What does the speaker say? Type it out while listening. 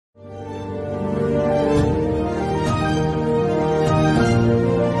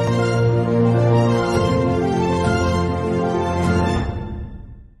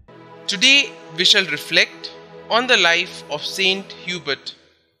we shall reflect on the life of St Hubert.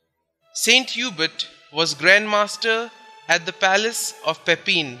 St Hubert was Grand Master at the Palace of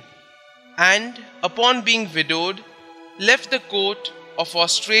Pepin, and upon being widowed, left the court of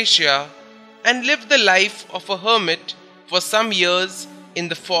Austrasia and lived the life of a hermit for some years in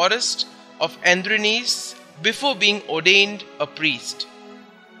the forest of Andrenes before being ordained a priest.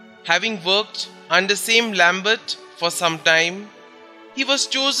 Having worked under Saint Lambert for some time, he was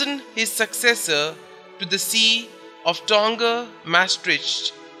chosen his successor to the see of Tonga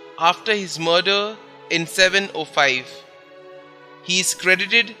Maastricht after his murder in 705. He is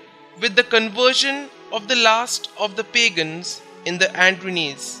credited with the conversion of the last of the pagans in the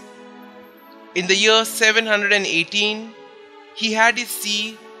Andrenes. In the year 718, he had his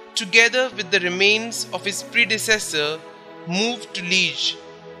see, together with the remains of his predecessor, moved to Liege,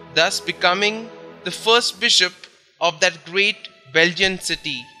 thus becoming the first bishop of that great Belgian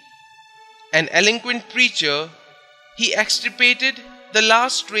city. An eloquent preacher, he extirpated the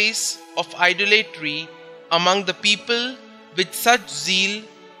last trace of idolatry among the people with such zeal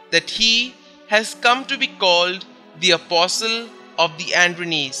that he has come to be called the Apostle of the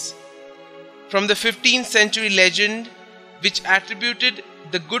Andrenes. From the 15th century legend, which attributed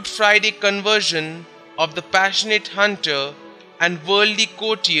the Good Friday conversion of the passionate hunter and worldly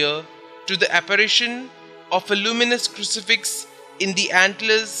courtier to the apparition of a luminous crucifix in the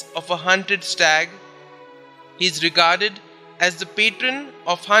antlers of a hunted stag, he is regarded as the patron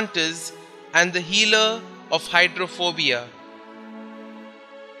of hunters and the healer of hydrophobia.